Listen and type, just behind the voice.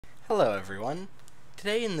Hello everyone.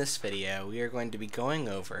 Today in this video we are going to be going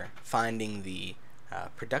over finding the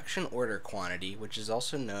production order quantity, which is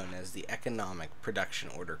also known as the economic production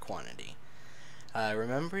order quantity.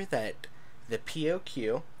 Remember that the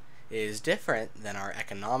EPQ is different than our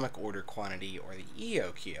economic order quantity, or the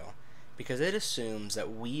EOQ, because it assumes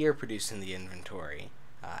that we are producing the inventory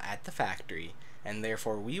at the factory, and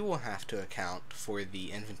therefore we will have to account for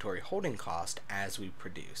the inventory holding cost as we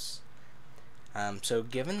produce. So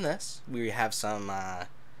given this, we have some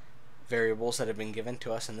variables that have been given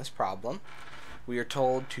to us in this problem. We are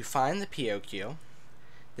told to find the EPQ.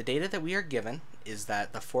 The data that we are given is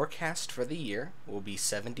that the forecast for the year will be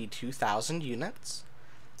 72,000 units.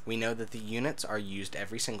 We know that the units are used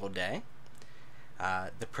every single day.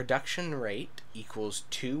 The production rate equals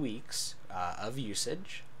 2 weeks of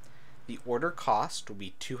usage. The order cost will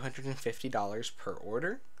be $250 per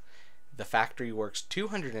order. The factory works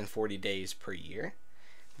 240 days per year.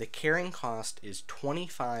 The carrying cost is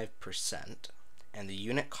 25%, and the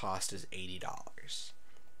unit cost is $80.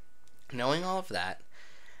 Knowing all of that,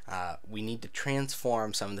 we need to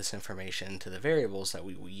transform some of this information into the variables that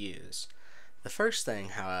we will use. The first thing,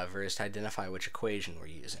 however, is to identify which equation we're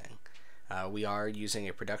using. We are using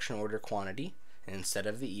a production order quantity instead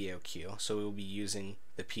of the EOQ, so we will be using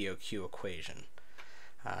the EPQ equation.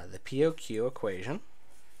 The EPQ equation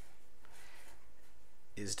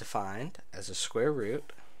is defined as a square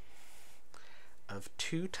root of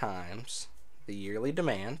 2 times the yearly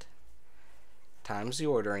demand times the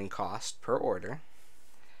ordering cost per order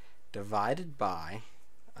divided by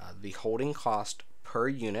the holding cost per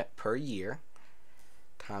unit per year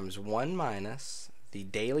times 1 minus the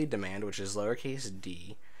daily demand, which is lowercase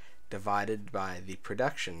d, divided by the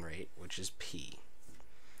production rate, which is P.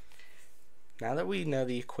 Now that we know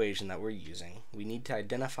the equation that we're using, we need to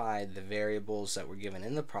identify the variables that were given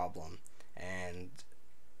in the problem and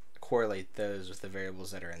correlate those with the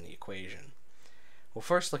variables that are in the equation. We'll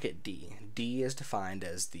first look at D. D is defined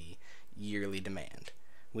as the yearly demand.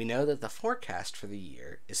 We know that the forecast for the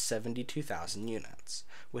year is 72,000 units,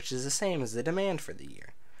 which is the same as the demand for the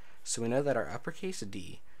year. So we know that our uppercase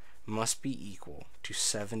D must be equal to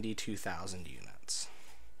 72,000 units.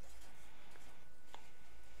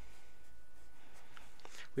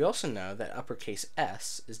 We also know that uppercase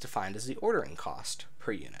S is defined as the ordering cost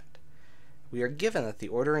per unit. We are given that the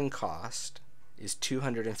ordering cost is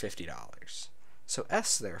 $250. So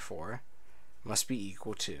S, therefore, must be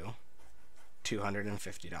equal to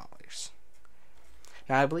 $250.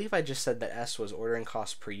 Now, I believe I just said that S was ordering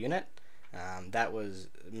cost per unit. That was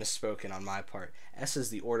misspoken on my part. S is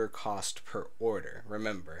the order cost per order.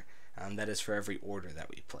 Remember, that is for every order that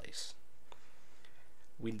we place.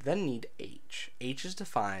 We then need H. H is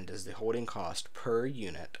defined as the holding cost per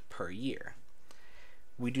unit per year.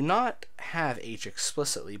 We do not have H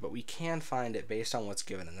explicitly, but we can find it based on what's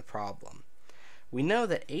given in the problem. We know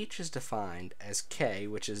that H is defined as K,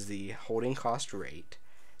 which is the holding cost rate,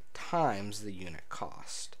 times the unit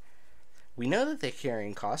cost. We know that the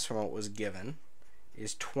carrying cost from what was given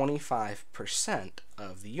is 25%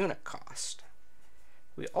 of the unit cost.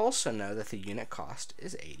 We also know that the unit cost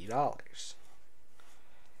is $80.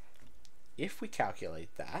 If we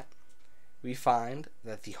calculate that, we find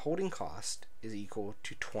that the holding cost is equal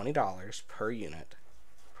to $20 per unit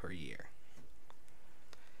per year.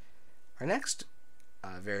 Our next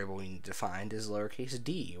variable we need to find is lowercase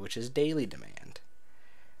d, which is daily demand.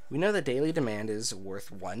 We know that daily demand is worth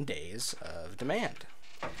 1 days of demand.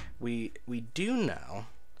 We do know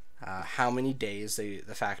how many days the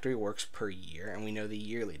factory works per year, and we know the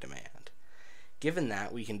yearly demand. Given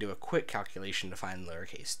that, we can do a quick calculation to find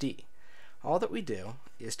lowercase d. All that we do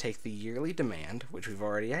is take the yearly demand, which we've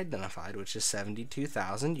already identified, which is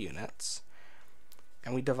 72,000 units,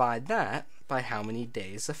 and we divide that by how many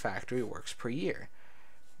days the factory works per year,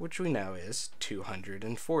 which we know is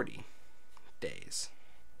 240 days.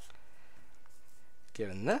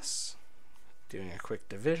 Given this, doing a quick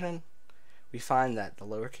division, we find that the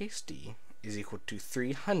lowercase d is equal to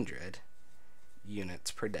 300 units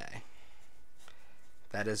per day.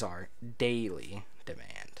 That is our daily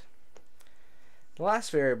demand. The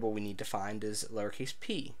last variable we need to find is lowercase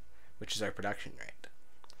p, which is our production rate.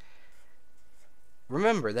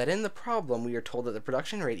 Remember that in the problem we are told that the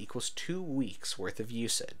production rate equals 2 weeks worth of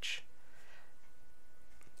usage.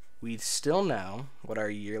 We still know what our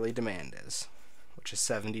yearly demand is, which is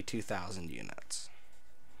 72,000 units.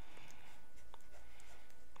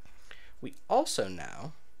 We also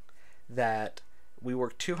know that we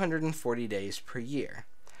work 240 days per year.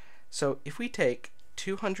 So if we take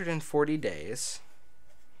 240 days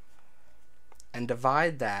and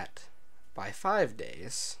divide that by 5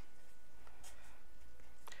 days,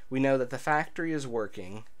 we know that the factory is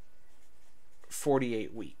working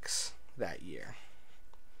 48 weeks that year.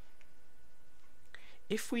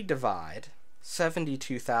 If we divide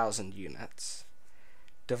 72,000 units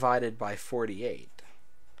divided by 48,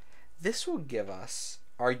 this will give us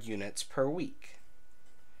our units per week.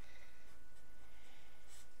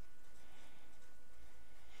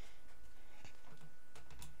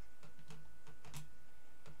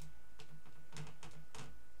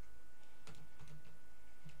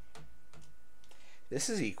 This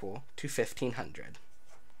is equal to 1,500.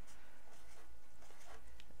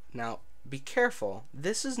 Now, be careful,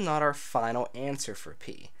 this is not our final answer for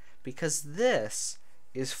P, because this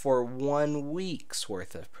is for 1 week's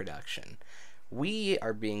worth of production. We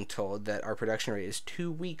are being told that our production rate is 2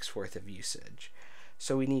 weeks worth of usage,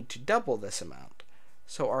 so we need to double this amount.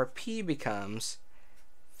 So our P becomes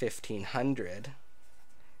 1,500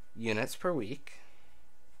 units per week,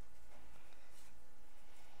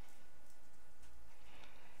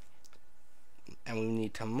 and we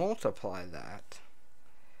need to multiply that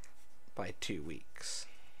by 2 weeks.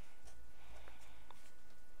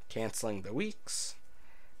 Canceling the weeks,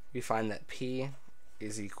 we find that P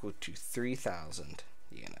is equal to 3,000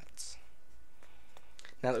 units.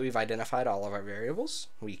 Now that we've identified all of our variables,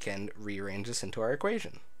 we can rearrange this into our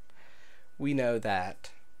equation. We know that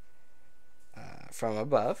from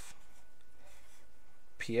above,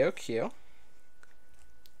 POQ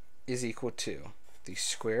is equal to the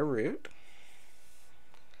square root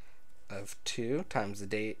of 2 times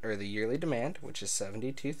the yearly demand, which is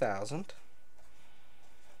 72,000,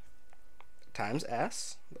 times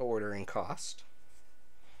S, the ordering cost,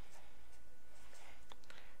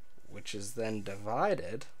 which is then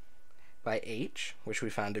divided by H, which we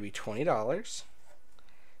found to be $20,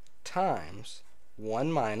 times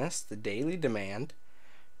 1 minus the daily demand,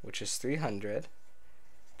 which is 300,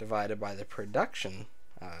 divided by the production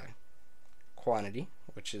quantity,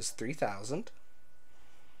 which is 3,000.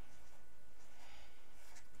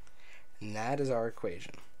 And that is our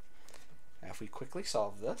equation. Now if we quickly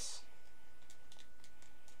solve this,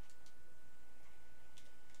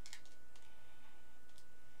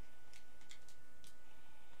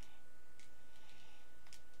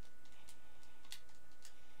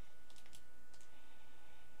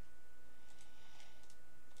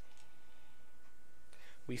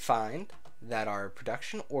 we find that our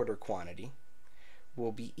production order quantity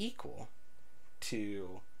will be equal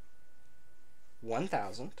to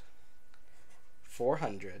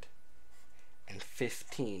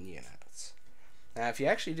 1,415 units. Now if you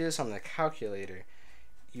actually do this on the calculator,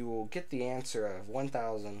 you will get the answer of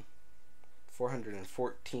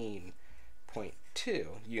 1,414.2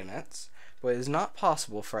 units, but it is not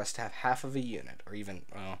possible for us to have half of a unit, or even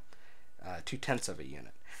 2/10 of a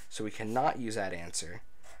unit. So we cannot use that answer.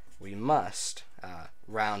 We must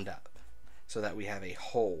round up so that we have a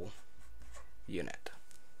whole unit.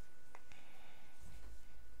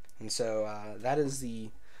 And so that is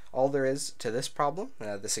all there is to this problem,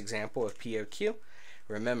 this example of POQ.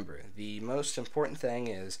 Remember, the most important thing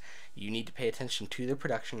is you need to pay attention to the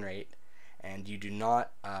production rate, and you do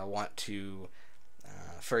not want to,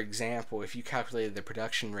 for example, if you calculated the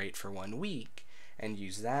production rate for 1 week and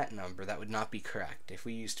use that number, that would not be correct. If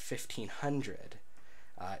we used 1,500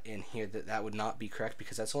 in here, that would not be correct,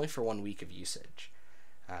 because that's only for 1 week of usage.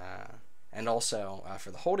 And also, for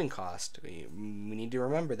the holding cost, we need to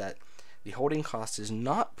remember that the holding cost is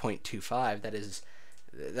not 0.25.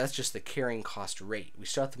 That's just the carrying cost rate. We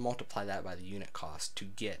still have to multiply that by the unit cost to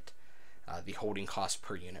get the holding cost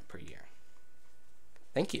per unit per year.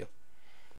 Thank you.